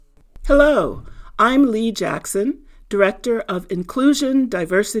Hello, I'm Leigh Jackson, Director of Inclusion,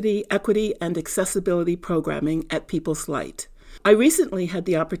 Diversity, Equity, and Accessibility Programming at People's Light. I recently had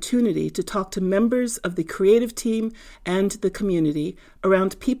the opportunity to talk to members of the creative team and the community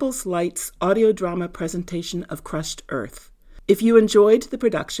around People's Light's audio drama presentation of Crushed Earth. If you enjoyed the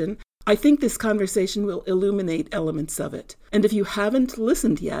production, I think this conversation will illuminate elements of it. And if you haven't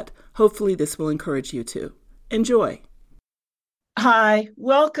listened yet, hopefully this will encourage you to. Enjoy. Hi,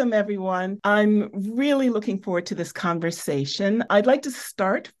 welcome everyone. I'm really looking forward to this conversation. I'd like to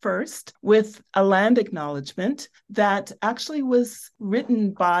start first with a land acknowledgement that actually was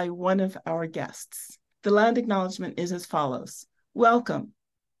written by one of our guests. The land acknowledgement is as follows. Welcome.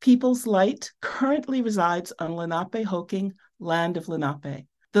 People's Light currently resides on Lenape-Hoking, land of Lenape.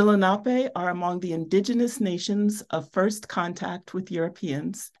 The Lenape are among the indigenous nations of first contact with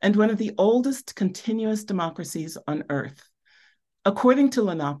Europeans and one of the oldest continuous democracies on Earth. According to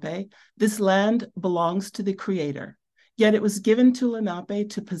Lenape, this land belongs to the Creator, yet it was given to Lenape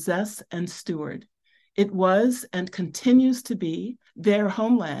to possess and steward. It was and continues to be their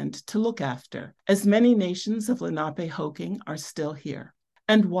homeland to look after, as many nations of Lenape-Hoking are still here.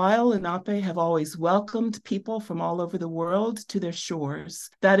 And while Lenape have always welcomed people from all over the world to their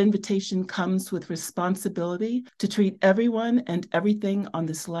shores, that invitation comes with responsibility to treat everyone and everything on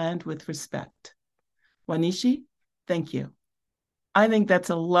this land with respect. Wanishi, thank you. I think that's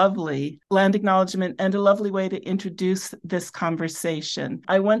a lovely land acknowledgement and a lovely way to introduce this conversation.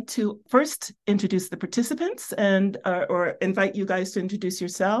 I want to first introduce the participants and or invite you guys to introduce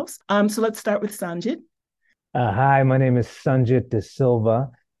yourselves. So let's start with Sanjit. Hi, my name is Sanjit de Silva.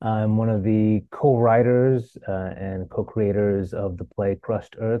 I'm one of the co-writers and co-creators of the play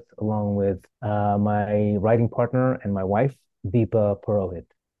Crushed Earth, along with my writing partner and my wife, Deepa Purohit.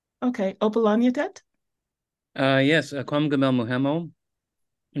 Okay, Opalanietet. Yes, Kwam Gamel Muhemo.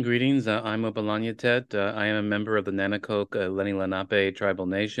 Greetings, I'm Opalanietet. I am a member of the Nanakok Lenni Lenape Tribal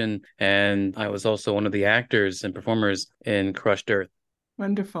Nation, and I was also one of the actors and performers in Crushed Earth.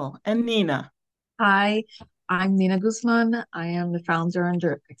 Wonderful. And Nina. Hi, I'm Nina Guzmán. I am the founder and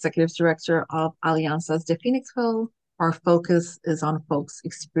executive director of Alianzas de Phoenixville. Our focus is on folks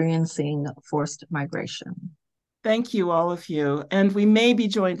experiencing forced migration. Thank you, all of you. And we may be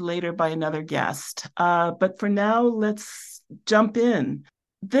joined later by another guest. But for now, let's jump in.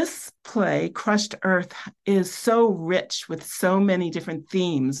 This play, Crushed Earth, is so rich with so many different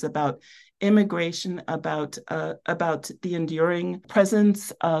themes about immigration, about the enduring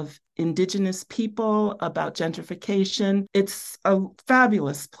presence of indigenous people, about gentrification. It's a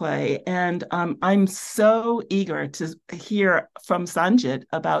fabulous play. And I'm so eager to hear from Sanjit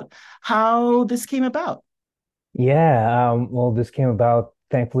about how this came about. Yeah, well, this came about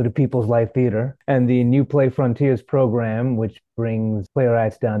thankfully to People's Light Theater and the New Play Frontiers program, which brings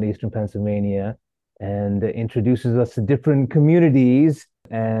playwrights down to Eastern Pennsylvania and introduces us to different communities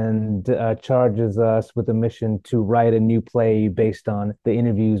and charges us with a mission to write a new play based on the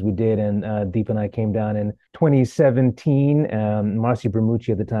interviews we did. And Deep and I came down in 2017. Marcy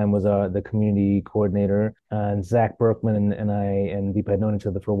Bermucci at the time was the community coordinator, and Zach Berkman and I and Deep had known each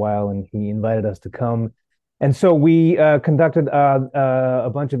other for a while, and he invited us to come. And so we conducted a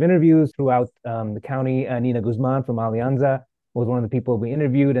bunch of interviews throughout the county. Nina Guzmán from Alianza was one of the people we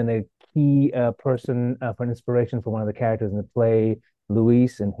interviewed, and the key person for inspiration for one of the characters in the play,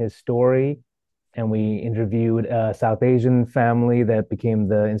 Luis, and his story. And we interviewed a South Asian family that became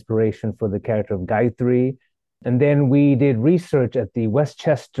the inspiration for the character of Gayatri. And then we did research at the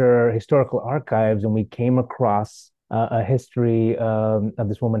Westchester Historical Archives, and we came across a history of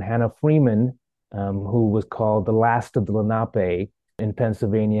this woman, Hannah Freeman, who was called the last of the Lenape in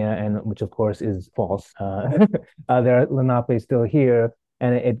Pennsylvania, and which of course is false. There are Lenape still here,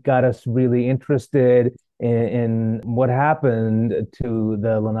 and it got us really interested in what happened to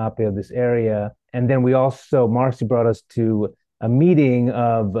the Lenape of this area. And then we also, Marcy brought us to a meeting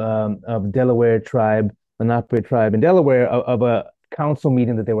of Delaware tribe, Lenape tribe in Delaware, of a council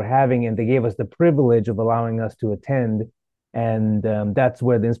meeting that they were having, and they gave us the privilege of allowing us to attend. And that's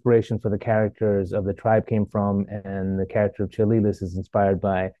where the inspiration for the characters of the tribe came from. And the character of Chalilis is inspired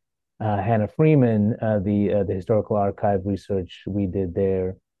by Hannah Freeman, the historical archive research we did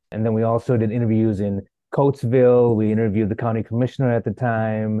there. And then we also did interviews in Coatesville. We interviewed the county commissioner at the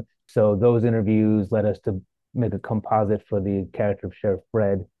time. So those interviews led us to make a composite for the character of Sheriff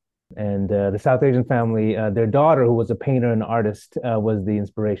Fred. And the South Asian family, their daughter, who was a painter and artist, was the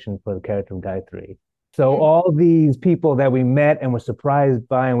inspiration for the character of Gayatri. So all these people that we met and were surprised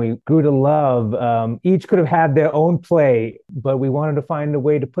by and we grew to love, each could have had their own play, but we wanted to find a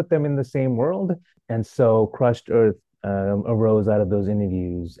way to put them in the same world. And so Crushed Earth arose out of those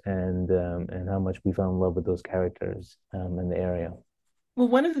interviews, and how much we fell in love with those characters in the area. Well,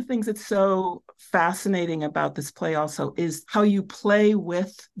 one of the things that's so fascinating about this play also is how you play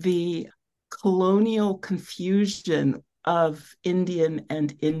with the colonial confusion of Indian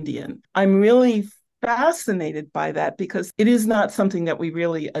and Indian. I'm really fascinated by that because it is not something that we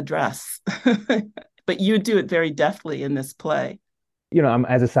really address, but you do it very deftly in this play. I'm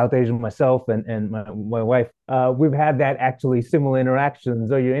as a South Asian myself, and my wife, we've had that actually similar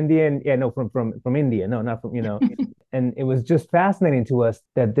interactions. Oh, you're Indian? Yeah, no, from India. No, not from, And it was just fascinating to us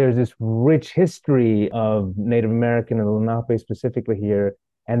that there's this rich history of Native American and Lenape specifically here.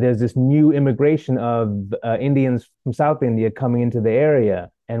 And there's this new immigration of Indians from South India coming into the area.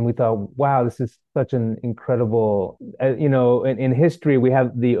 And we thought, wow, this is such an incredible, in history, we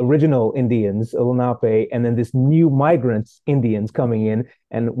have the original Indians, Lenape, and then this new migrants, Indians coming in.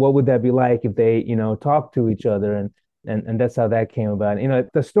 And what would that be like if they, talk to each other? And that's how that came about.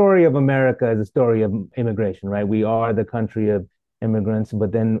 The story of America is a story of immigration, right? We are the country of immigrants,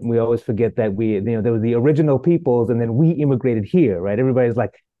 but then we always forget that there were the original peoples, and then we immigrated here, right? Everybody's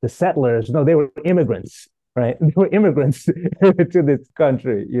like the settlers. No, they were immigrants, right? They were immigrants to this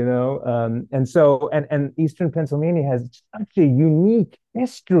country, and Eastern Pennsylvania has such a unique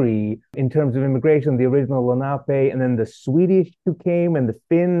history in terms of immigration. The original Lenape, and then the Swedish who came, and the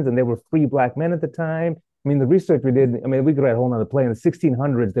Finns, and they were free black men at the time. I mean, the research we did, we could write a whole nother play. In the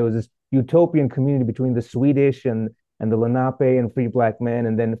 1600s, there was this utopian community between the Swedish and the Lenape and free black men.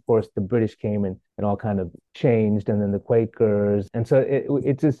 And then, of course, the British came and it all kind of changed. And then the Quakers. And so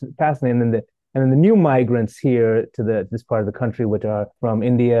it's just fascinating. And then the new migrants here to this part of the country, which are from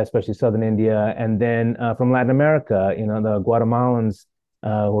India, especially southern India, and then from Latin America, the Guatemalans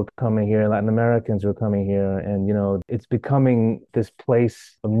who are coming here, Latin Americans who are coming here. And, it's becoming this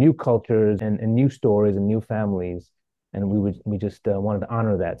place of new cultures and new stories and new families. And we just wanted to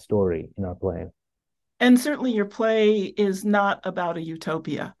honor that story in our play. And certainly your play is not about a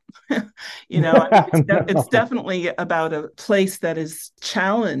utopia. It's definitely about a place that is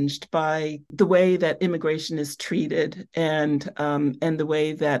challenged by the way that immigration is treated and the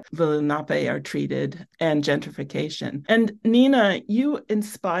way that the Lenape are treated and gentrification. And Nina, you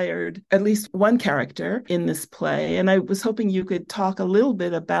inspired at least one character in this play, and I was hoping you could talk a little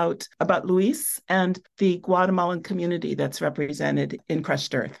bit about Luis and the Guatemalan community that's represented in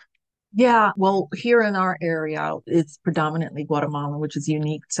Crushed Earth. Yeah, well, here in our area, it's predominantly Guatemalan, which is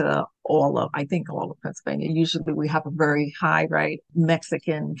unique to all of Pennsylvania. Usually we have a very high, right,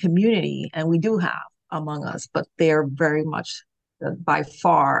 Mexican community, and we do have among us, but they're very much by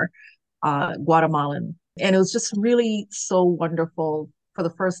far Guatemalan. And it was just really so wonderful for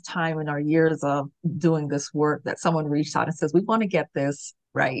the first time in our years of doing this work that someone reached out and says, we want to get this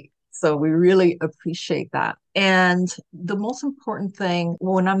right. So we really appreciate that. And the most important thing,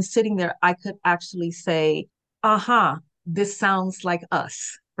 when I'm sitting there, I could actually say, this sounds like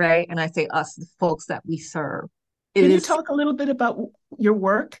us, right? And I say us, the folks that we serve. Can you talk a little bit about your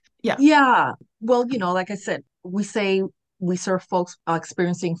work? Yeah. Yeah. Well, like I said, we say we serve folks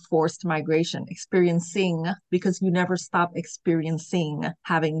experiencing forced migration, because you never stop experiencing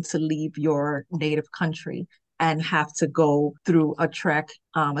having to leave your native country and have to go through a trek,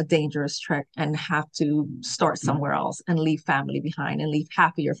 a dangerous trek, and have to start somewhere else and leave family behind and leave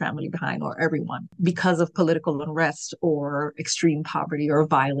half of your family behind or everyone because of political unrest or extreme poverty or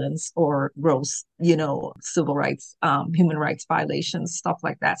violence or gross, civil rights, human rights violations, stuff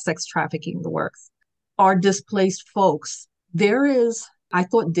like that, sex trafficking, the works. Our displaced folks, there is, I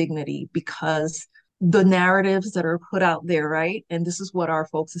thought, dignity because the narratives that are put out there, right? And this is what our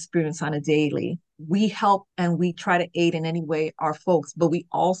folks experience on a daily. We help and we try to aid in any way our folks, but we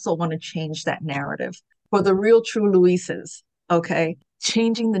also want to change that narrative for the real true Luises, okay?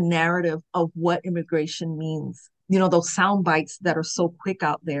 Changing the narrative of what immigration means. Those sound bites that are so quick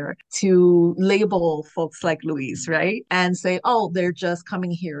out there to label folks like Luis, right? And say, oh, they're just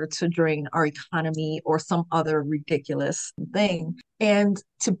coming here to drain our economy or some other ridiculous thing. And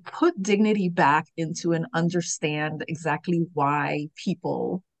to put dignity back into and understand exactly why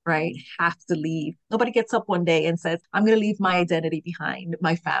people, right, have to leave. Nobody gets up one day and says, I'm going to leave my identity behind,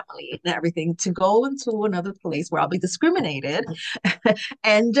 my family and everything, to go into another place where I'll be discriminated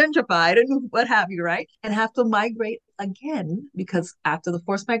and gentrified and what have you, right? And have to migrate again, because after the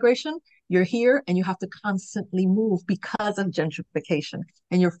forced migration, you're here and you have to constantly move because of gentrification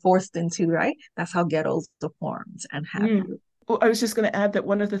and you're forced into, right? That's how ghettos are formed and have you. Well, I was just going to add that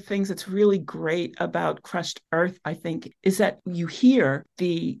one of the things that's really great about Crushed Earth, I think, is that you hear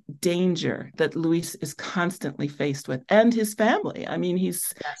the danger that Luis is constantly faced with, and his family. I mean,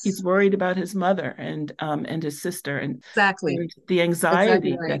 he's Yes, worried about his mother and his sister, exactly. and the Exactly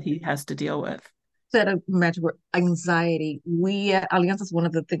anxiety right. that he has to deal with. Said a magic word, anxiety. We at Alianza, one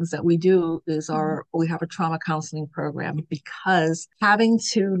of the things that we do is we have a trauma counseling program because having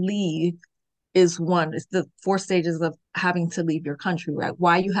to leave is one, it's the four stages of having to leave your country, right?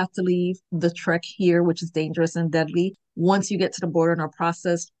 Why you have to leave the trek here, which is dangerous and deadly. Once you get to the border and are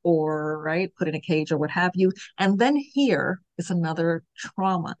processed or right, put in a cage or what have you. And then here is another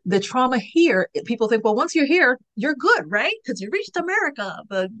trauma. The trauma here, people think, well, once you're here, you're good, right? Because you reached America,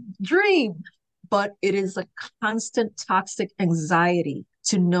 the dream. But it is a constant toxic anxiety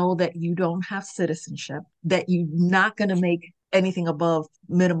to know that you don't have citizenship, that you're not going to make anything above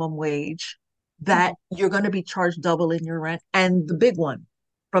minimum wage, that you're going to be charged double in your rent. And the big one,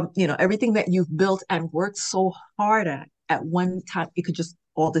 from everything that you've built and worked so hard at one time, it could just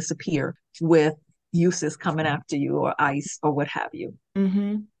all disappear with uses coming after you or ICE or what have you.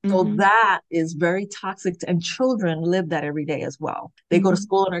 Mm-hmm. So Mm-hmm. that is very toxic, and children live that every day as well. They go to Mm-hmm.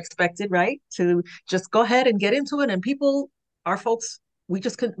 school and are expected, right, to just go ahead and get into it. And people, our folks, we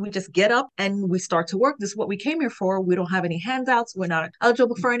just get up and we start to work. This is what we came here for. We don't have any handouts. We're not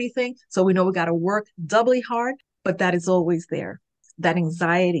eligible for anything, so we know we got to work doubly hard. But that is always there. That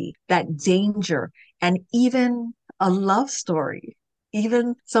anxiety, that danger, and even a love story,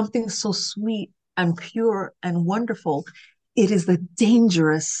 even something so sweet and pure and wonderful, it is a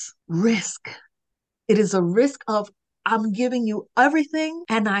dangerous risk. It is a risk of I'm giving you everything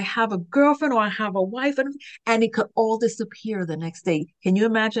and I have a girlfriend or I have a wife and it could all disappear the next day. Can you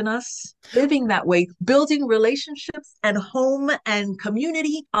imagine us living that way, building relationships and home and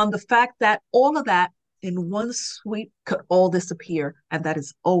community on the fact that all of that in one sweep could all disappear? And that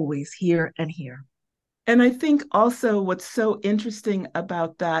is always here and here. And I think also what's so interesting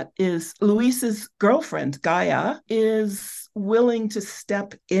about that is Luis's girlfriend, Gaia, is willing to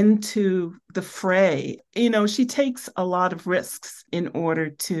step into the fray. You know, she takes a lot of risks in order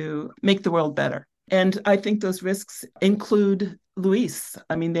to make the world better. And I think those risks include Luis.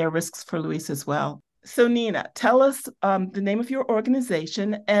 I mean, there are risks for Luis as well. So, Nina, tell us the name of your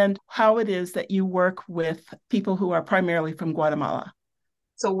organization and how it is that you work with people who are primarily from Guatemala.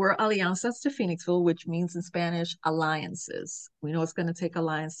 So we're Alianzas de Phoenixville, which means in Spanish, alliances. We know it's going to take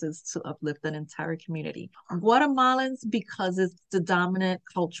alliances to uplift an entire community. Guatemalans, because it's the dominant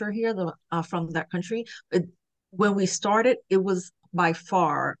culture here from that country, when we started, it was by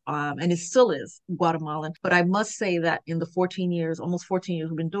far, and it still is Guatemalan. But I must say that in the 14 years, almost 14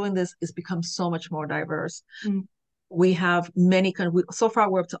 years we've been doing this, it's become so much more diverse. Mm. We have many, so far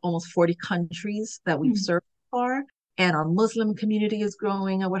we're up to almost 40 countries that we've served so far. And our Muslim community is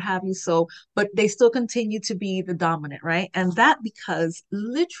growing and what have you. So, but they still continue to be the dominant, right? And that because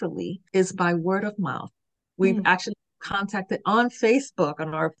literally is by word of mouth. We've actually contacted on Facebook,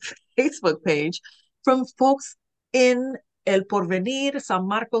 on our Facebook page, from folks in El Porvenir, San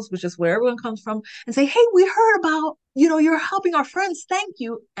Marcos, which is where everyone comes from, and say, hey, we heard about, you're helping our friends. Thank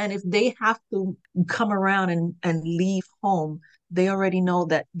you. And if they have to come around and leave home, they already know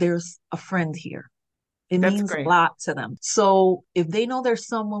that there's a friend here. It That's means a great. lot to them. So if they know there's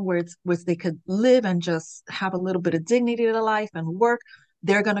someone where they could live and just have a little bit of dignity to life and work,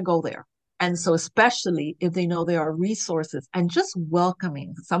 they're going to go there. And so especially if they know there are resources and just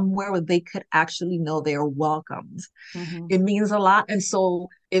welcoming somewhere where they could actually know they are welcomed, it means a lot. And so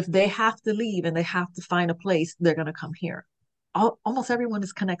if they have to leave and they have to find a place, they're going to come here. Almost everyone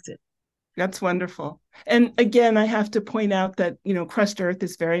is connected. That's wonderful. And again, I have to point out that, Crushed Earth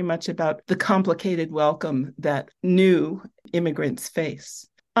is very much about the complicated welcome that new immigrants face.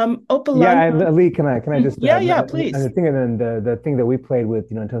 Yeah, Opalanietet. and Leigh, can I just Yeah, and please. the thing and then the thing that we played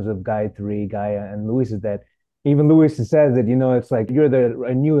with, in terms of Guy 3, Gaia, and Luis is that even Luis says that, it's like you're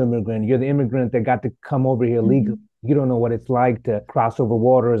a new immigrant, you're the immigrant that got to come over here legally. You don't know what it's like to cross over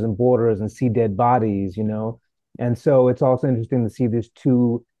waters and borders and see dead bodies. And so it's also interesting to see these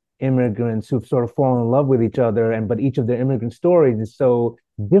two immigrants who've sort of fallen in love with each other, but each of their immigrant stories is so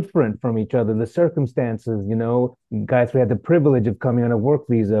different from each other. The circumstances, guys who had the privilege of coming on a work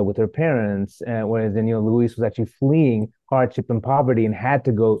visa with their parents, whereas then Luis was actually fleeing hardship and poverty and had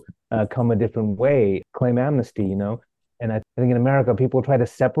to go come a different way, claim amnesty. And I think in America, people try to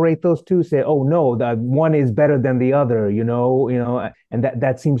separate those two, say, "Oh no, the one is better than the other," and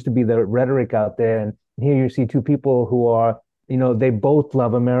that seems to be the rhetoric out there. And here you see two people who are, they both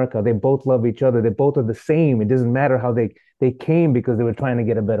love America, they both love each other, they both are the same. It doesn't matter how they came because they were trying to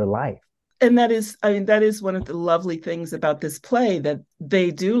get a better life. And that is, I mean, that is one of the lovely things about this play, that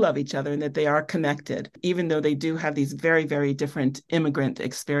they do love each other and that they are connected, even though they do have these very, very different immigrant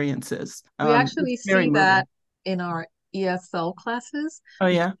experiences. We actually It's very see moving. that in our ESL classes. Oh,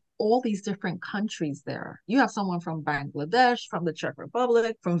 yeah. All these different countries there. You have someone from Bangladesh, from the Czech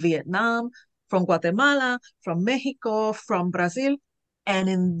Republic, from Vietnam, from Guatemala, from Mexico, from Brazil,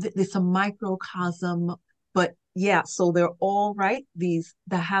 and it's a microcosm. But yeah, so they're all right. These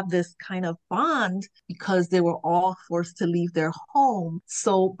that have this kind of bond because they were all forced to leave their home.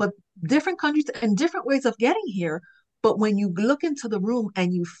 So, but different countries and different ways of getting here. But when you look into the room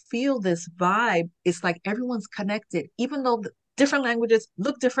and you feel this vibe, it's like everyone's connected, even though different languages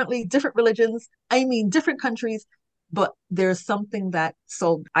look differently, different religions, I mean, different countries, but there's something that,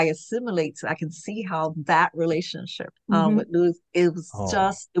 so I assimilate, so I can see how that relationship with Louis, it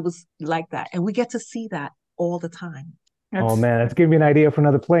was like that. And we get to see that all the time. Oh man, that's giving me an idea for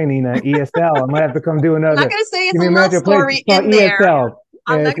another play, Nina. ESL. I might have to come do another. I'm not going to say it's Give a me love a play story called in there. ESL.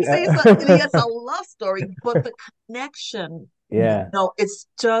 I'm not going to say it's a love story, but the connection, Yeah. no, it's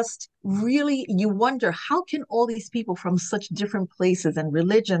just really, you wonder, how can all these people from such different places and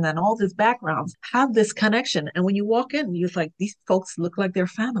religion and all these backgrounds have this connection? And when you walk in, you're like, these folks look like their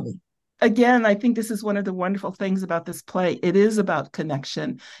family. Again, I think this is one of the wonderful things about this play. It is about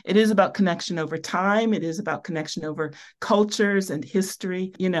connection. It is about connection over time. It is about connection over cultures and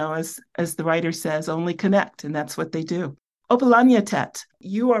history. You know, as the writer says, only connect, and that's what they do. Opalanietet,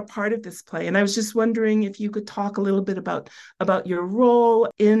 you are part of this play, and I was just wondering if you could talk a little bit about your role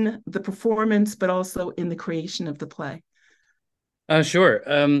in the performance, but also in the creation of the play. Sure.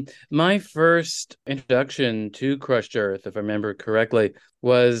 My first introduction to Crushed Earth, if I remember correctly,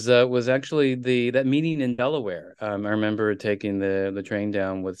 was actually that meeting in Delaware. I remember taking the train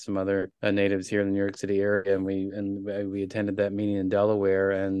down with some other natives here in the New York City area, and we attended that meeting in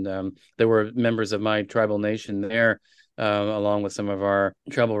Delaware, and there were members of my tribal nation there. Along with some of our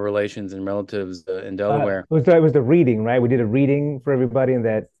tribal relations and relatives in Delaware. It was the reading, right? We did a reading for everybody in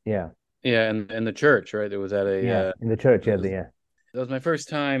that, yeah. Yeah, and the church, right? It was at a in the church, yeah. That was my first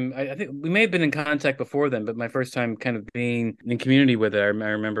time. I think we may have been in contact before then, but my first time kind of being in community with it, I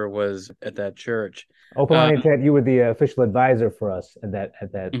remember, was at that church. Opalanietet, you were the official advisor for us at that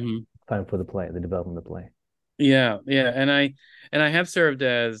time for the play, the development of the play. Yeah, and I have served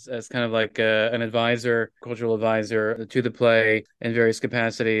as kind of like an advisor, cultural advisor to the play in various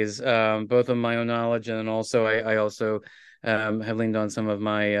capacities, both of my own knowledge, and then also I also have leaned on some of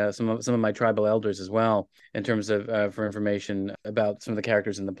my some of my tribal elders as well in terms of for information about some of the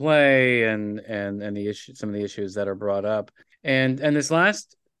characters in the play and the issue, some of the issues that are brought up. And this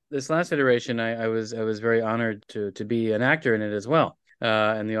last iteration, I was very honored to be an actor in it as well.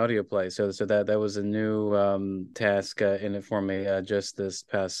 And the audio play. So that was a new task in it for me just this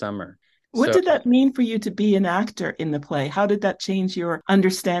past summer. What did that mean for you to be an actor in the play? How did that change your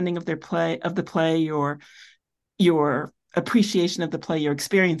understanding of the play, your appreciation of the play, your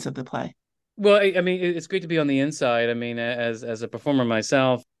experience of the play? Well, I mean, it's great to be on the inside. I mean, as a performer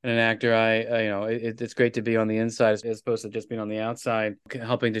myself and an actor, it's great to be on the inside as opposed to just being on the outside,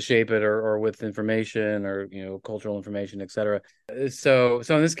 helping to shape it or with information or cultural information, etc. So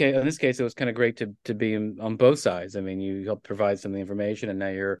in this case, it was kind of great to be on both sides. I mean, you help provide some of the information, and now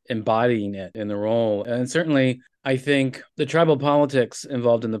you're embodying it in the role. And certainly, I think the tribal politics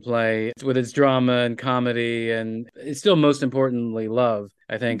involved in the play, with its drama and comedy, and it's still most importantly love.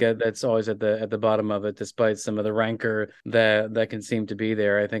 I think that's always at the bottom of it, despite some of the rancor that can seem to be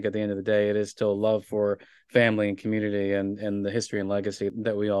there. I think at the end of the day, it is still love for family and community and the history and legacy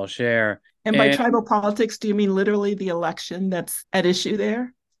that we all share. And by tribal politics, do you mean literally the election that's at issue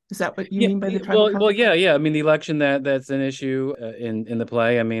there? Is that what you mean by the tribal politics? Well, yeah. I mean, the election that's an issue in the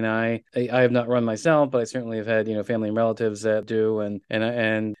play. I mean, I have not run myself, but I certainly have had family and relatives that do,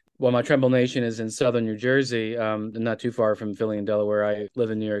 and while my tribal nation is in southern New Jersey, not too far from Philly and Delaware, I live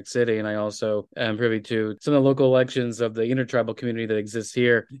in New York City, and I also am privy to some of the local elections of the intertribal community that exists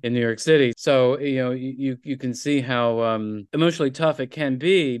here in New York City. So, you can see how emotionally tough it can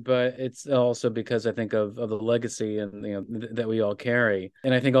be, but it's also because I think of the legacy and that we all carry.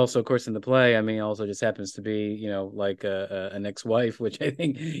 And I think also, of course, in the play, I mean, also just happens to be like an ex-wife, which I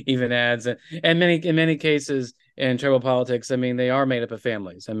think even adds. And in many cases, in tribal politics, I mean, they are made up of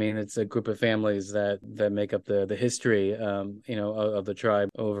families. I mean, it's a group of families that make up the history, of the tribe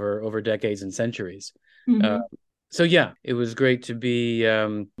over decades and centuries. Mm-hmm. So yeah, it was great to be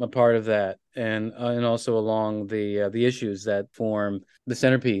a part of that, and also along the issues that form the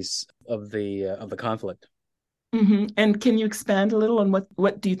centerpiece of the conflict. Mm-hmm. And can you expand a little on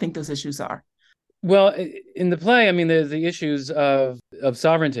what do you think those issues are? Well, in the play, I mean, there's the issues of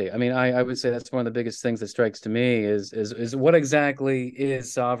sovereignty. I mean, I would say that's one of the biggest things that strikes to me is what exactly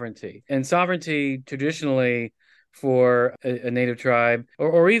is sovereignty? And sovereignty traditionally for a native tribe,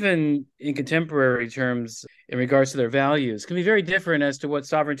 or even in contemporary terms in regards to their values, can be very different as to what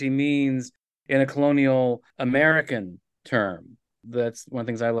sovereignty means in a colonial American term. That's one of the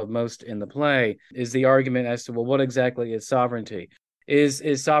things I love most in the play is the argument as to, well, what exactly is sovereignty?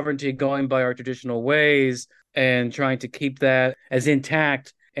 Is sovereignty going by our traditional ways and trying to keep that as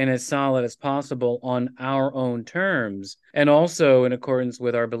intact and as solid as possible on our own terms and also in accordance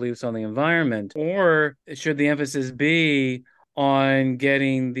with our beliefs on the environment? Or should the emphasis be on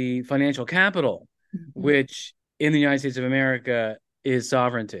getting the financial capital, which in the United States of America is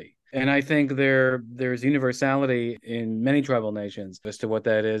sovereignty? And I think there's universality in many tribal nations as to what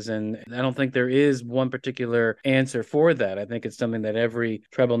that is. And I don't think there is one particular answer for that. I think it's something that every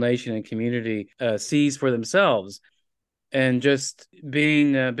tribal nation and community sees for themselves. And just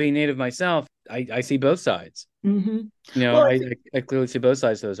being Native myself, I see both sides. Mm-hmm. You know, Well, I clearly see both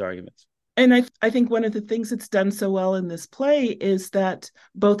sides of those arguments. and I think one of the things that's done so well in this play is that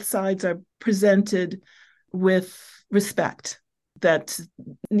both sides are presented with respect, that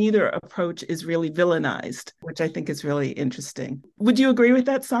neither approach is really villainized, which I think is really interesting. Would you agree with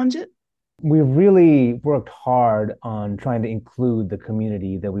that, Sanjit? We really worked hard on trying to include the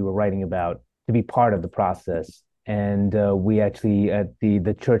community that we were writing about to be part of the process. And we actually, at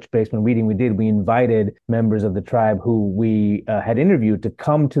the church basement reading we did, we invited members of the tribe who we had interviewed to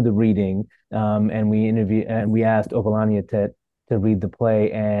come to the reading. And we asked Opalanietet to read the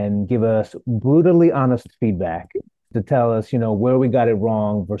play and give us brutally honest feedback to tell us, where we got it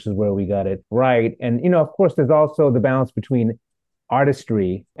wrong versus where we got it right. And, of course, there's also the balance between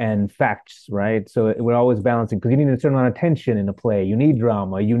artistry and facts, right? So we're always balancing because you need a certain amount of tension in a play. You need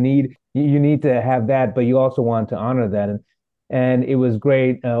drama. You need to have that, but you also want to honor that. And it was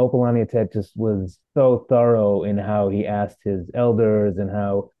great. Opalanietet just was so thorough in how he asked his elders and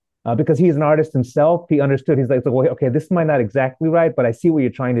how because he's an artist himself, he understood. He's like, well, okay, this might not exactly right, but I see what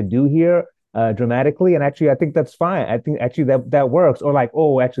you're trying to do here dramatically, and actually, I think that's fine. I think actually that works. Or like,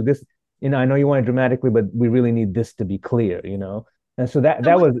 oh, actually, this, I know you want it dramatically, but we really need this to be clear. And so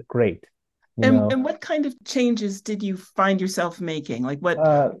that was great. And what kind of changes did you find yourself making? Like what?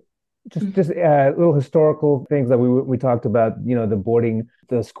 Just little historical things that we talked about.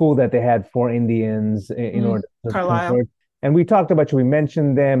 The school that they had for Indians in order to Carlisle. convert. And we talked about, should we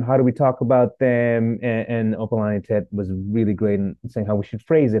mention them? How do we talk about them? And Opalanietet was really great in saying how we should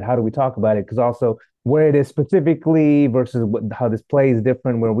phrase it. How do we talk about it? Because also where it is specifically versus how this play is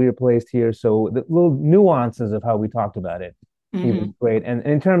different, where we were placed here. So the little nuances of how we talked about it. He was great. And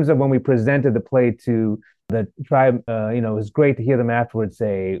in terms of when we presented the play to the tribe, it was great to hear them afterwards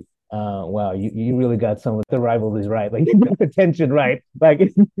say, wow, you really got some of the rivalries right. Like you got the tension right. Like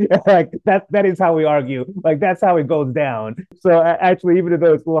that is how we argue. Like that's how it goes down. So actually, even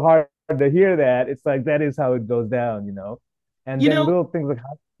though it's a little hard to hear that, it's like that is how it goes down. And then little things like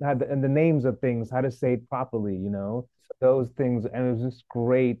and the names of things, how to say it properly. Those things, and it was just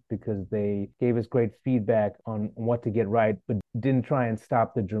great because they gave us great feedback on what to get right, but didn't try and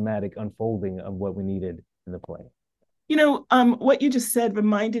stop the dramatic unfolding of what we needed in the play. What you just said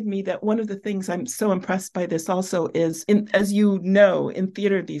reminded me that one of the things I'm so impressed by this also is, as you know, in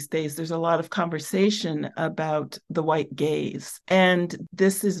theater these days, there's a lot of conversation about the white gaze. And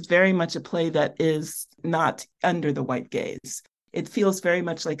this is very much a play that is not under the white gaze. It feels very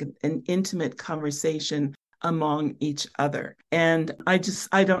much like an intimate conversation among each other. And I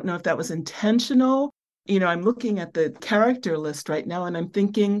don't know if that was intentional. I'm looking at the character list right now and I'm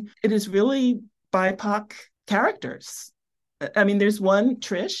thinking it is really BIPOC characters. I mean, there's one,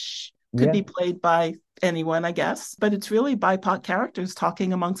 Trish, could be played by anyone, I guess, but it's really BIPOC characters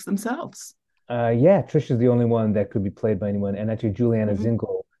talking amongst themselves. Trish is the only one that could be played by anyone. And actually, Juliana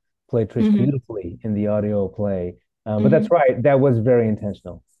Zinkel played Trish beautifully in the audio play. But that's right. That was very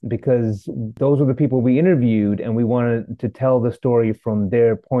intentional because those were the people we interviewed and we wanted to tell the story from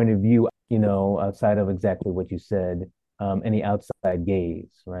their point of view, outside of exactly what you said, any outside gaze,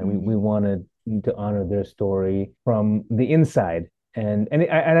 right? We wanted to honor their story from the inside. And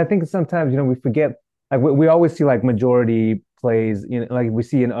I think sometimes, we forget, like we always see like majority plays, like we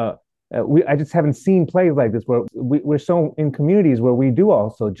see I just haven't seen plays like this where we're so in communities where we do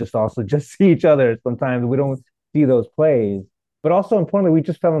also just see each other. Sometimes we don't see those plays, but also importantly, we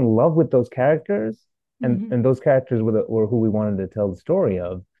just fell in love with those characters and those characters were who we wanted to tell the story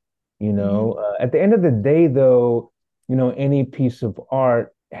of, at the end of the day, though, any piece of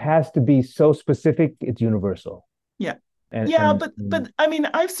art has to be so specific, it's universal. Yeah. Yeah, And but I mean,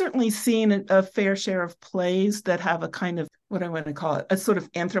 I've certainly seen a fair share of plays that have a kind of what I want to call it, a sort of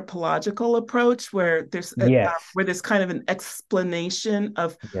anthropological approach yes, where there's kind of an explanation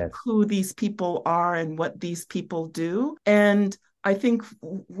of yes. who these people are and what these people do. And I think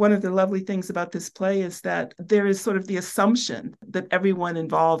one of the lovely things about this play is that there is sort of the assumption that everyone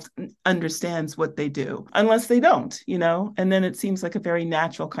involved understands what they do, unless they don't, and then it seems like a very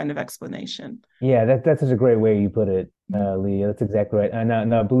natural kind of explanation. Yeah, that's such a great way you put it, Leah. That's exactly right. And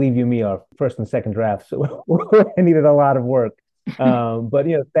now, believe you me, our first and second drafts needed a lot of work. But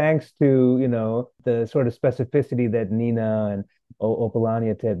thanks to the sort of specificity that Nina and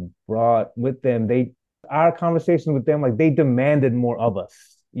Opalanietet brought with them, our conversation with them, like they demanded more of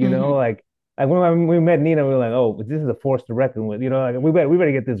us. Mhm. Like when we met Nina, we were like, oh, this is a force to reckon with. Like we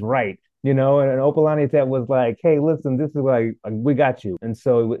better get this right. And Opalanietet was like, hey, listen, this is like we got you. And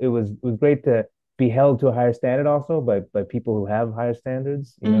so it was great to be held to a higher standard also by people who have higher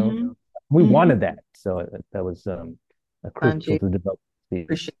standards. Mhm. We Mhm. wanted that. So that was crucial Sanjit, to develop this.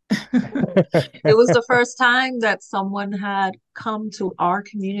 appreciate it. Was the first time that someone had come to our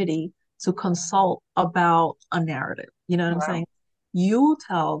community to consult about a narrative. You know what I'm Wow. saying? You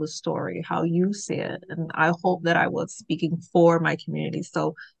tell the story how you see it, and I hope that I was speaking for my community.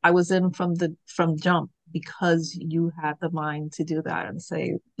 So I was in from jump because you had the mind to do that and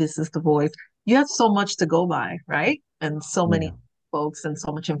say this is the voice. You have so much to go by, right? And so many Yeah. folks and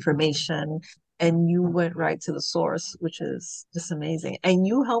so much information, and you went right to the source, which is just amazing. And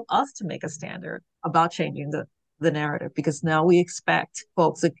you help us to make a standard about changing the narrative, because now we expect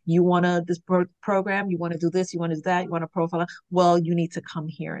folks, if you want to this program, you want to do this, you want to do that, you want to profile, well, you need to come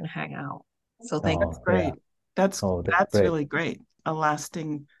here and hang out. So thank That's Oh, you. yeah. great. That's Oh, that's that's great. really great. A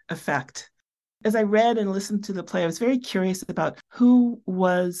lasting effect. As I read and listened to the play, I was very curious about who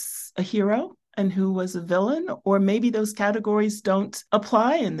was a hero and who was a villain, or maybe those categories don't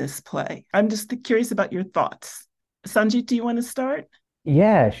apply in this play. I'm just curious about your thoughts. Sanjit, do you want to start?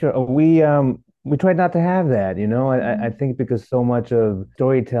 Yeah, sure. We tried not to have that, I Mhm. think because so much of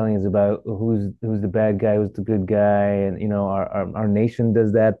storytelling is about who's the bad guy, who's the good guy, and our nation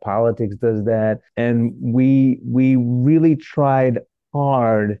does that, politics does that, and we really tried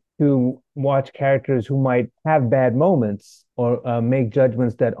hard to watch characters who might have bad moments or make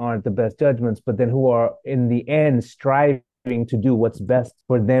judgments that aren't the best judgments, but then who are in the end striving to do what's best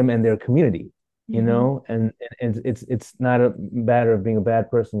for them and their community. Mhm. And it's not a matter of being a bad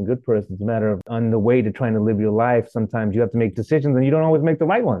person, good person. It's a matter of on the way to trying to live your life. Sometimes you have to make decisions, and you don't always make the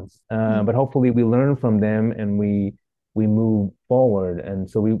right ones. But hopefully, we learn from them and we move forward. And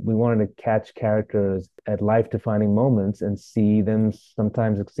so we wanted to catch characters at life-defining moments and see them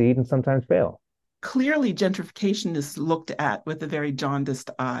sometimes succeed and sometimes fail. Clearly, gentrification is looked at with a very jaundiced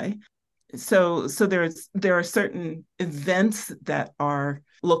eye. So there are certain events that are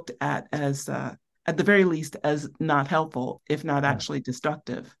looked at the very least, as not helpful, if not Yeah. actually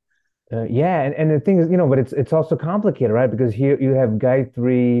destructive. Yeah, and the thing is, but it's also complicated, right? Because here you have guy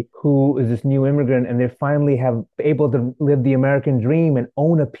three who is this new immigrant, and they finally have able to live the American dream and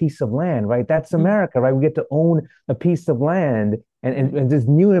own a piece of land, right? That's Mhm. America, right? We get to own a piece of land, and Mhm. and this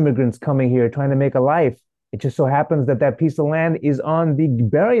new immigrants coming here trying to make a life. It just so happens that that piece of land is on the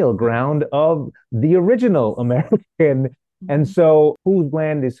burial ground of the original American, and Mhm. so whose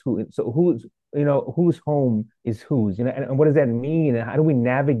land is who? So whose home is whose, and what does that mean? And how do we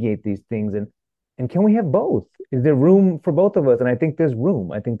navigate these things? And can we have both? Is there room for both of us? And I think there's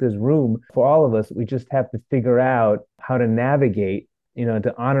room. I think there's room for all of us. We just have to figure out how to navigate,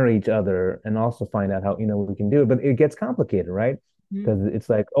 to honor each other and also find out how, we can do it. But it gets complicated, right? Mhm. Because it's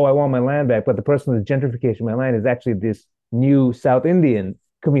like, oh, I want my land back, but the person who's gentrification my land is actually this new South Indian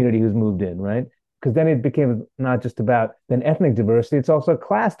community who's moved in, right? Because then it became not just about then ethnic diversity, it's also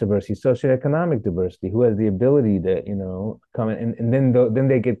class diversity, socioeconomic diversity, who has the ability to, come in, and then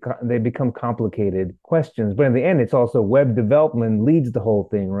they become complicated questions. But in the end, it's also web development leads the whole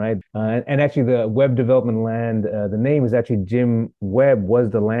thing, right? And actually, the web development land, the name is actually Jim Webb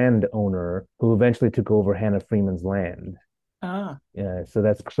was the landowner who eventually took over Hannah Freeman's land. Ah, Yeah, so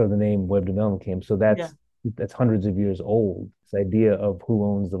that's so the name web development came. So yeah. that's hundreds of years old. This idea of who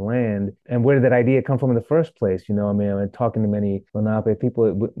owns the land and where did that idea come from in the first place? I mean, I'm talking to many Lenape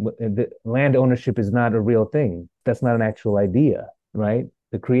people. The land ownership is not a real thing. That's not an actual idea, right?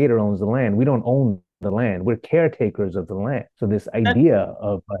 The creator owns the land. We don't own the land. We're caretakers of the land. So this And idea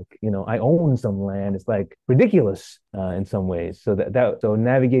of like, I own some land is like ridiculous. in some ways. So so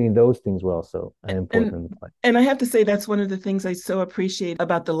navigating those things were also important in And the play. and I have to say that's one of the things I so appreciate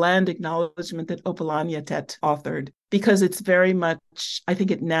about the land acknowledgement that Opalanietet authored, because it's very much, I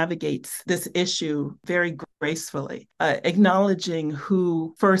think it navigates this issue very gracefully, acknowledging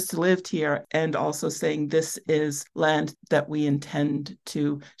who first lived here and also saying this is land that we intend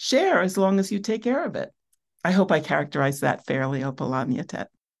to share as long as you take care of it. I hope I characterized that fairly, Opalanietet.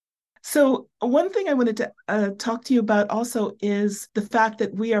 So, one thing I wanted to talk to you about also is the fact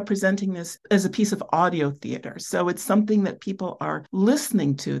that we are presenting this as a piece of audio theater. So, it's something that people are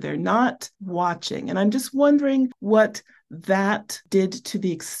listening to, they're not watching. And I'm just wondering what that did to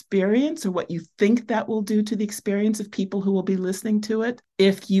the experience, or what you think that will do to the experience of people who will be listening to it.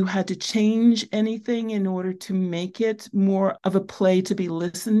 If you had to change anything in order to make it more of a play to be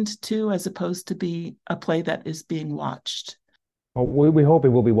listened to as opposed to be a play that is being watched. Well, we hope it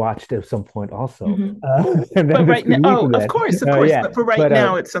will be watched at some point also. Mhm. And But then this right now, could lead to of that. course, of course. Yeah. But for right But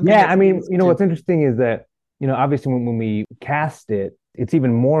now, it's something yeah, that's I being mean, listened to. what's interesting is that, obviously when we cast it, it's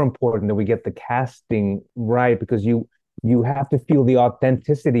even more important that we get the casting right, because you have to feel the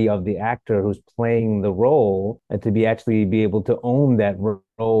authenticity of the actor who's playing the role, and to actually be able to own that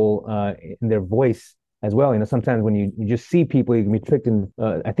role in their voice as well. Sometimes when you just see people, you can be tricked in,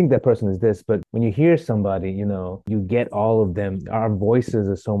 I think that person is this, but when you hear somebody, you get all of them. Our voices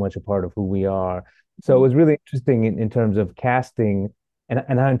are so much a part of who we are. So it was really interesting in terms of casting,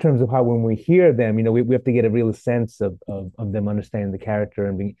 and how, in terms of how when we hear them, we have to get a real sense of them understanding the character,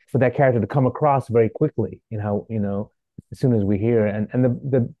 and for that character to come across very quickly in how, as soon as we hear. And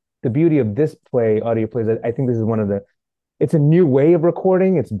the beauty of this play, audio plays, I think this is one of the, it's a new way of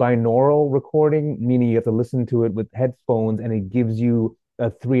recording. It's binaural recording, meaning you have to listen to it with headphones, and it gives you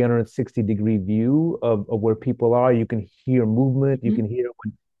a 360-degree view of where people are. You can hear movement. You can hear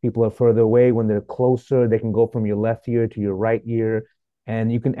when people are further away, when they're closer. They can go from your left ear to your right ear,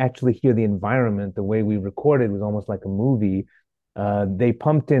 and you can actually hear the environment. The way we recorded was almost like a movie. They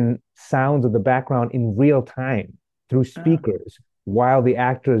pumped in sounds of the background in real time through speakers while the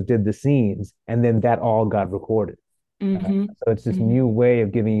actors did the scenes, and then that all got recorded. Mm-hmm. So it's this Mm-hmm. new way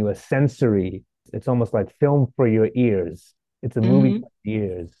of giving you a sensory. It's almost like film for your ears. It's a movie Mm-hmm. for your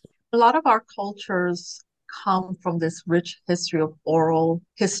ears. A lot of our cultures come from this rich history of oral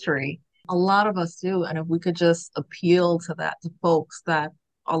history. A lot of us do. And if we could just appeal to that, to folks, that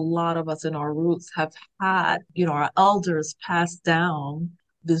a lot of us in our roots have had, our elders passed down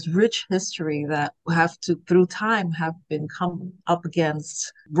this rich history that have to, through time, have been come up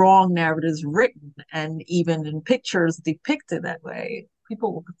against wrong narratives written and even in pictures depicted that way.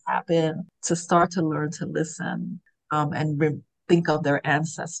 People will tap in to start to learn to listen, and think of their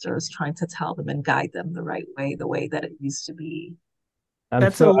ancestors trying to tell them and guide them the right way, the way that it used to be. I'm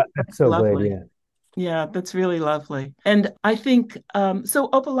That's so glad. lovely. Yeah. Yeah, that's really lovely. And I think, so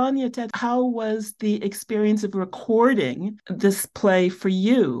Opalanietet, how was the experience of recording this play for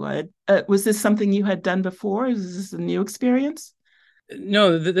you? Was this something you had done before? Is this a new experience?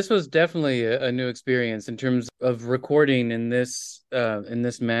 No, this was definitely a new experience in terms of recording in this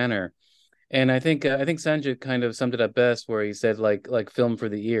manner. And I think Sanjit kind of summed it up best, where he said like film for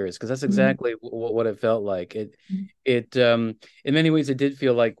the ears, because that's Mm-hmm. exactly what it felt like. It in many ways it did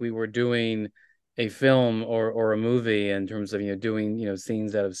feel like we were doing a film or a movie, in terms of doing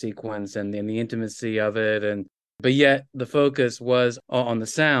scenes out of sequence, and the intimacy of it, and but yet the focus was on the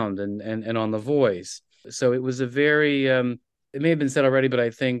sound and on the voice. So it was a very it may have been said already, but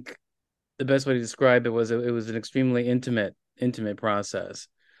I think the best way to describe it was it was an extremely intimate process.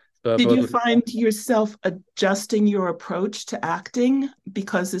 But Did both you with find yourself adjusting your approach to acting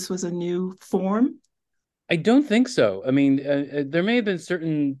because this was a new form? I don't think so. I mean, there may have been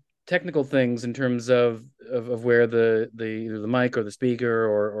certain technical things in terms of where the mic or the speaker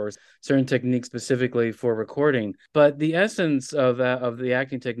or certain techniques specifically for recording, but the essence of the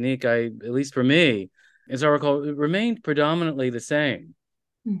acting technique, at least for me, as I recall, it remained predominantly the same.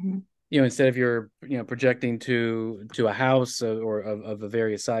 Mm-hmm. Instead of you're projecting to a house, or of a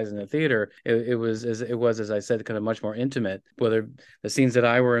various size in a theater, it was, as I said, kind of much more intimate. Whether the scenes that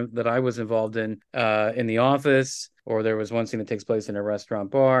I was involved in the office, or there was one scene that takes place in a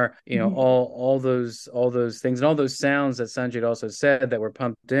restaurant bar, Mm-hmm. all those things and all those sounds that Sanjit also said that were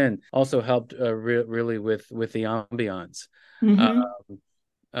pumped in also helped really with the ambiance uh, Mm-hmm.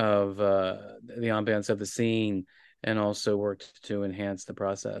 of the ambiance of the scene, and also worked to enhance the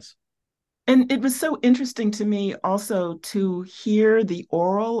process. And it was so interesting to me also to hear the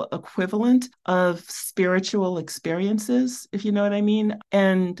oral equivalent of spiritual experiences, if you know what I mean,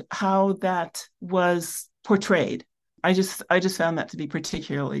 and how that was portrayed. I just found that to be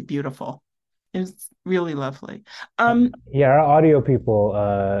particularly beautiful. It's really lovely. Yeah, our audio people,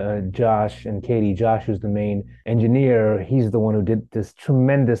 Josh and Katie, Josh, who's the main engineer, he's the one who did this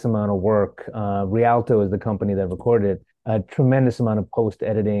tremendous amount of work. Rialto is the company that recorded a tremendous amount of post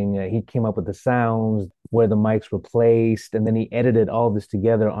editing. He came up with the sounds, where the mics were placed, and then he edited all this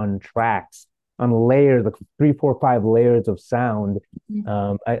together on tracks, on layers, like 3, 4, 5 layers of sound.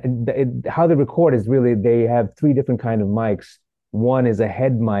 How they record is really they have three different kind of mics. One is a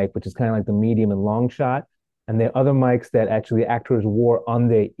head mic, which is kind of like the medium and long shot. And there are other mics that actually actors wore on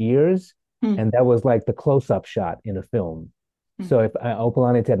their ears. Mm. And that was like the close-up shot in a film. So if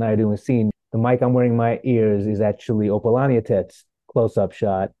Opalanietet and I are doing a scene, the mic I'm wearing in my ears is actually Opalanietet's close-up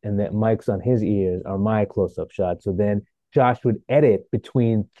shot, and the mics on his ears are my close-up shot. So then Josh would edit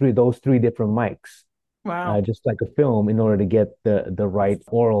between those three different mics, Wow. just like a film, in order to get the right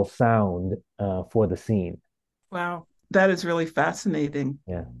oral sound for the scene. Wow. That is really fascinating.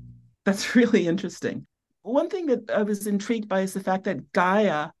 Yeah. That's really interesting. One thing that I was intrigued by is the fact that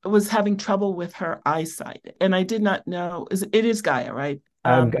Gaia was having trouble with her eyesight. And I did not know, it is Gaia, right?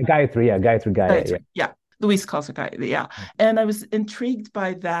 Gayatri, yeah, Gayatri Gaia, Gayatri, yeah. Luis calls her Gaia, yeah. And I was intrigued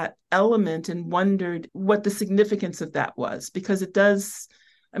by that element and wondered what the significance of that was, because it does,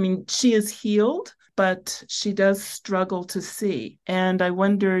 I mean, she is healed, but she does struggle to see. And I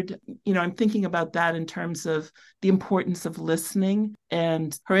wondered, I'm thinking about that in terms of the importance of listening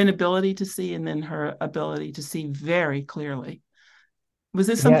and her inability to see, and then her ability to see very clearly. Was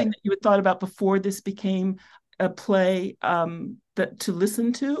this something that you had thought about before this became a play that to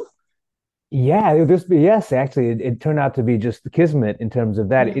listen to? Yeah, yes, actually, it turned out to be just the kismet in terms of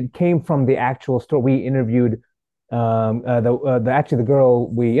that. Yeah. It came from the actual story. We interviewed the girl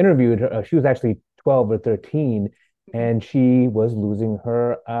we interviewed. She was actually 12 or 13, and she was losing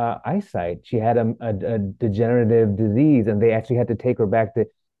her eyesight. She had a degenerative disease, and they actually had to take her back to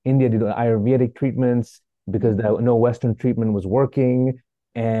India to do Ayurvedic treatments because no Western treatment was working,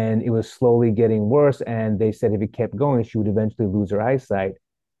 and it was slowly getting worse. And they said if it kept going, she would eventually lose her eyesight.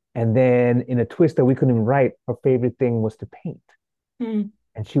 And then in a twist that we couldn't even write, her favorite thing was to paint. Mm.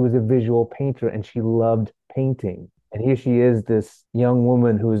 And she was a visual painter and she loved painting. And here she is, this young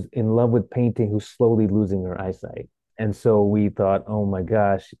woman who's in love with painting, who's slowly losing her eyesight. And so we thought, oh my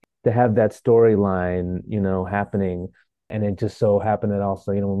gosh, to have that storyline, happening. And it just so happened that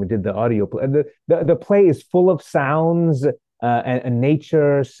also, when we did the audio play, the play is full of sounds and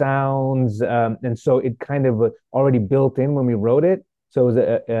nature sounds. And so it kind of already built in when we wrote it. So it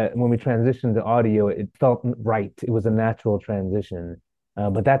was when we transitioned to audio, it felt right. It was a natural transition.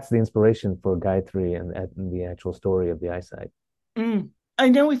 But that's the inspiration for Gayatri and the actual story of the eyesight. Mm. I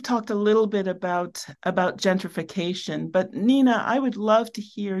know we've talked a little bit about gentrification, but Nina, I would love to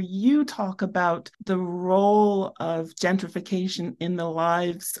hear you talk about the role of gentrification in the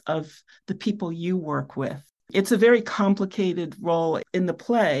lives of the people you work with. It's a very complicated role in the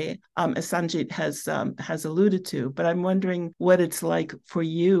play, as Sanjit has alluded to, but I'm wondering what it's like for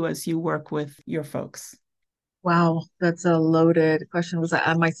you as you work with your folks. Wow, that's a loaded question. Was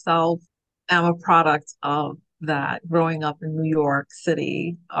I myself am a product of that growing up in New York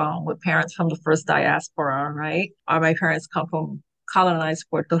City with parents from the first diaspora, right? My parents come from colonized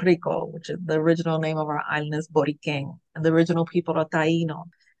Puerto Rico, which is the original name of our island is Boriquén, and the original people are Taíno.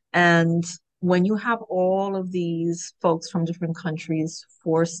 And when you have all of these folks from different countries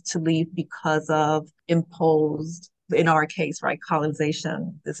forced to leave because of imposed, in our case, right,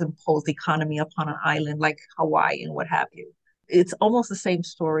 colonization, this imposed economy upon an island like Hawaii and what have you, it's almost the same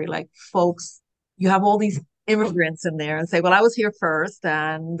story. Like folks, you have all these immigrants in there and say, well, I was here first.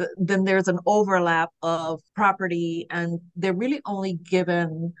 And then there's an overlap of property, and they're really only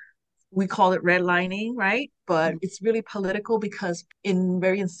given, we call it redlining, right? But it's really political because in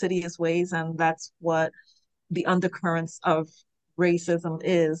very insidious ways, and that's what the undercurrents of racism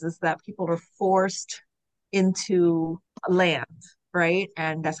is that people are forced into land, right?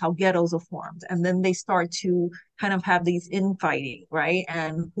 And that's how ghettos are formed. And then they start to kind of have these infighting, right?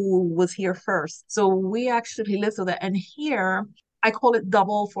 And who was here first. So we actually live through that. And here, I call it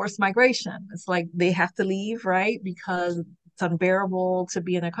double forced migration. It's like they have to leave, right? Because it's unbearable to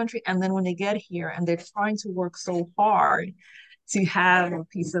be in a country. And then when they get here and they're trying to work so hard to have a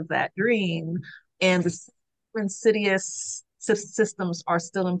piece of that dream, and the insidious systems are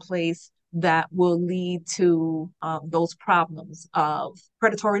still in place that will lead to those problems of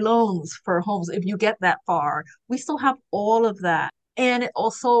predatory loans for homes. If you get that far, we still have all of that. And it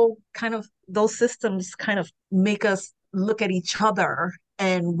also kind of, those systems kind of make us look at each other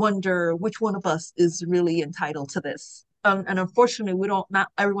and wonder which one of us is really entitled to this. And unfortunately, not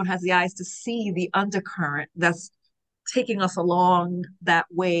everyone has the eyes to see the undercurrent that's taking us along that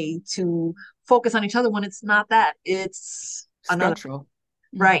way to focus on each other when it's not that, it's another. Structural.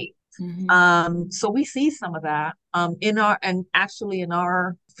 Right. Mm-hmm. So we see some of that in our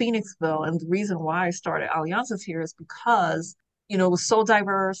Phoenixville. And the reason why I started Alianzas here is because, it was so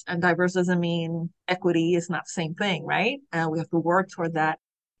diverse, and diverse doesn't mean equity. It's not the same thing, right? And we have to work toward that.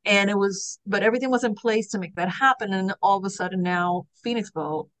 But everything was in place to make that happen. And all of a sudden now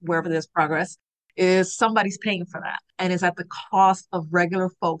Phoenixville, wherever there's progress, is somebody's paying for that. And it's at the cost of regular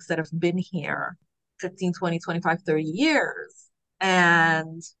folks that have been here 15, 20, 25, 30 years.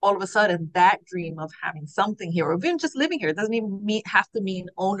 And all of a sudden, that dream of having something here, or even just living here, it doesn't even have to mean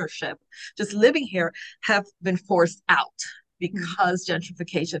ownership. Just living here have been forced out because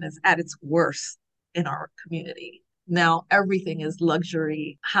gentrification is at its worst in our community. Now, everything is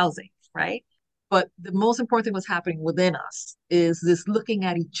luxury housing, right? But the most important thing was happening within us is this looking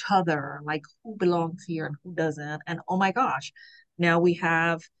at each other, like who belongs here and who doesn't. And oh my gosh, now we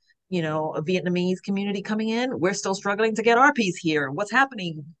have a Vietnamese community coming in. We're still struggling to get our piece here. What's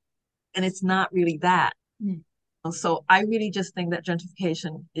happening? And it's not really that. So I really just think that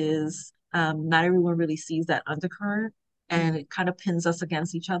gentrification is, not everyone really sees that undercurrent, and it kind of pins us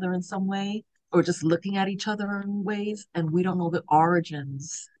against each other in some way, or just looking at each other in ways. And we don't know the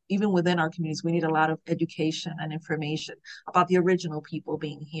origins. Even within our communities, we need a lot of education and information about the original people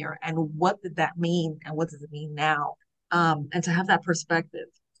being here and what did that mean and what does it mean now? And to have that perspective,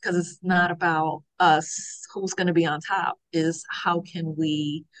 because it's not about us, who's going to be on top, is how can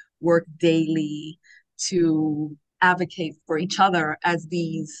we work daily to advocate for each other as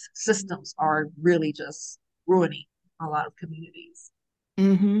these systems are really just ruining a lot of communities.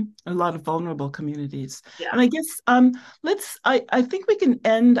 Mm-hmm. A lot of vulnerable communities. Yeah. And I guess I think we can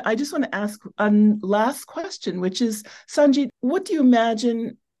end. I just want to ask a last question, which is, Sanjit, what do you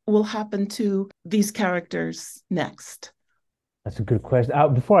imagine will happen to these characters next? That's a good question.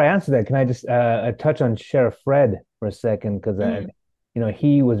 Before I answer that, can I just touch on Sheriff Fred for a second? Because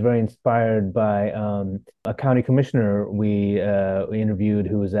he was very inspired by a county commissioner we interviewed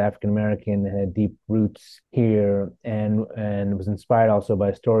who was African American, had deep roots here, and was inspired also by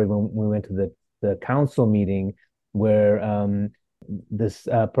a story when we went to the council meeting where this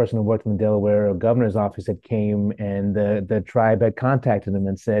person who worked in the Delaware governor's office had came, and the tribe had contacted him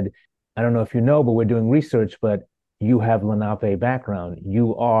and said, I don't know if you know, but we're doing research, but you have Lenape background.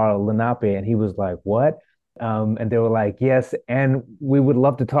 You are Lenape. And he was like, what? And they were like, yes, and we would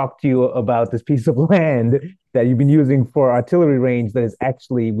love to talk to you about this piece of land that you've been using for artillery range that is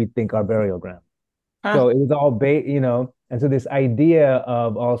actually, we think, our burial ground. So it was all, and so this idea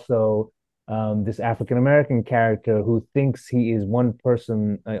of also this African American character who thinks he is one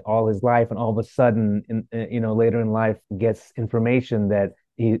person all his life, and all of a sudden, later in life, gets information that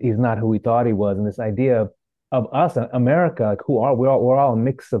he's not who he thought he was, and this idea of us, America, like we're all a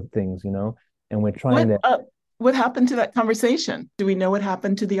mix of things, and we're trying what happened to that conversation? Do we know what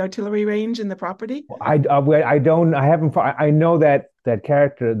happened to the artillery range and the property? I don't. I haven't. I know that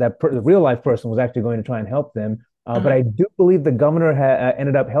character, the real life person, was actually going to try and help them. But I do believe the governor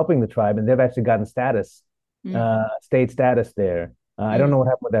ended up helping the tribe, and they've actually gotten state status there. I don't know what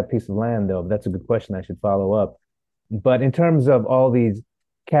happened with that piece of land, though. But that's a good question. I should follow up. But in terms of all these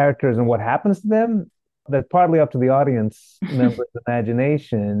characters and what happens to them, that's partly up to the audience members'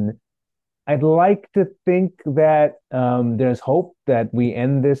 imagination. I'd like to think that there's hope that we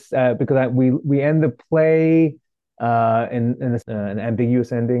end this because we end the play in an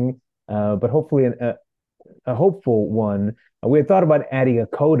ambiguous ending, but hopefully a hopeful one. We had thought about adding a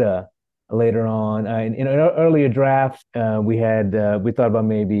coda later on. In earlier drafts, we thought about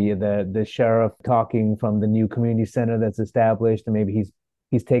maybe the sheriff talking from the new community center that's established, and maybe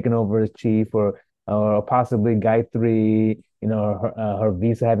he's taken over as chief, or possibly Gayatri, her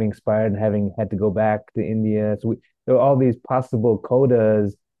visa having expired and having had to go back to India. So there were all these possible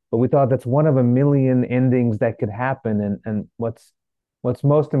codas, but we thought that's one of a million endings that could happen. And what's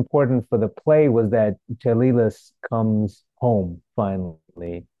most important for the play was that Chalilas comes home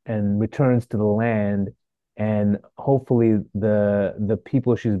finally and returns to the land, and hopefully the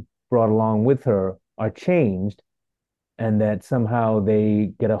people she's brought along with her are changed, and that somehow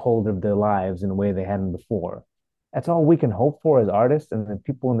they get a hold of their lives in a way they hadn't before. That's all we can hope for as artists, and the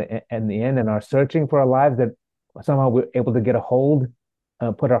people in the end and are searching for our lives, that somehow we're able to get a hold,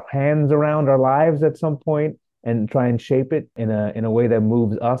 put our hands around our lives at some point and try and shape it in a way that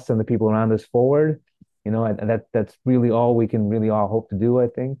moves us and the people around us forward. And that's really all we can really all hope to do, I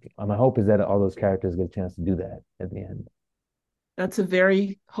think. My hope is that all those characters get a chance to do that at the end. That's a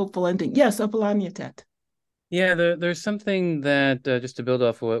very hopeful ending. Yes, Opalanietet. Yeah, there's something that just to build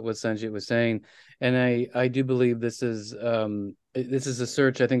off what Sanjit was saying, and I do believe this is a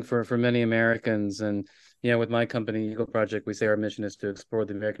search I think for many Americans, and with my company Eagle Project, we say our mission is to explore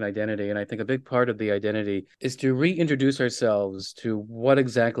the American identity, and I think a big part of the identity is to reintroduce ourselves to what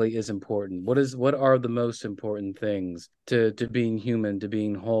exactly is important. What are the most important things to being human, to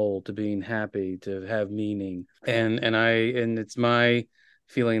being whole, to being happy, to have meaning, and it's my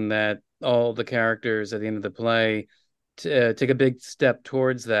feeling that all the characters at the end of the play take a big step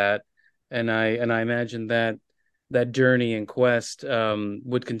towards that, and I imagine that that journey and quest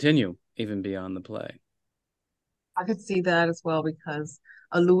would continue even beyond the play. I could see that as well because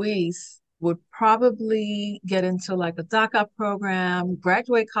a Luis would probably get into like a DACA program,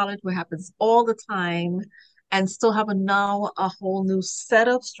 graduate college, what happens all the time, and still have now a whole new set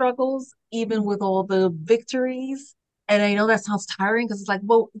of struggles, even with all the victories. And I know that sounds tiring because it's like,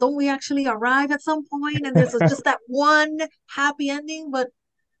 well, don't we actually arrive at some point and there's just that one happy ending? But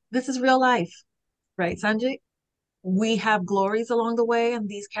this is real life, right, Sanjay? We have glories along the way, and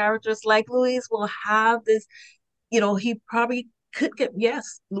these characters like Luis will have this, he probably could get,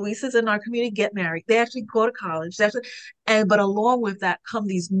 yes, Luises in our community get married. They actually go to college. But along with that come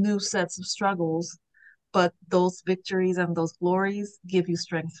these new sets of struggles. But those victories and those glories give you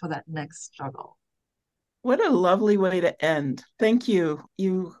strength for that next struggle. What a lovely way to end. Thank you.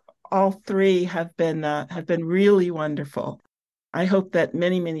 You all three have been really wonderful. I hope that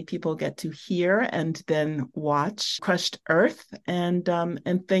many, many people get to hear and then watch Crushed Earth. And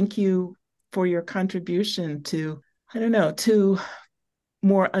thank you for your contribution to, I don't know, to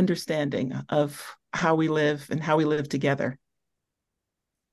more understanding of how we live and how we live together.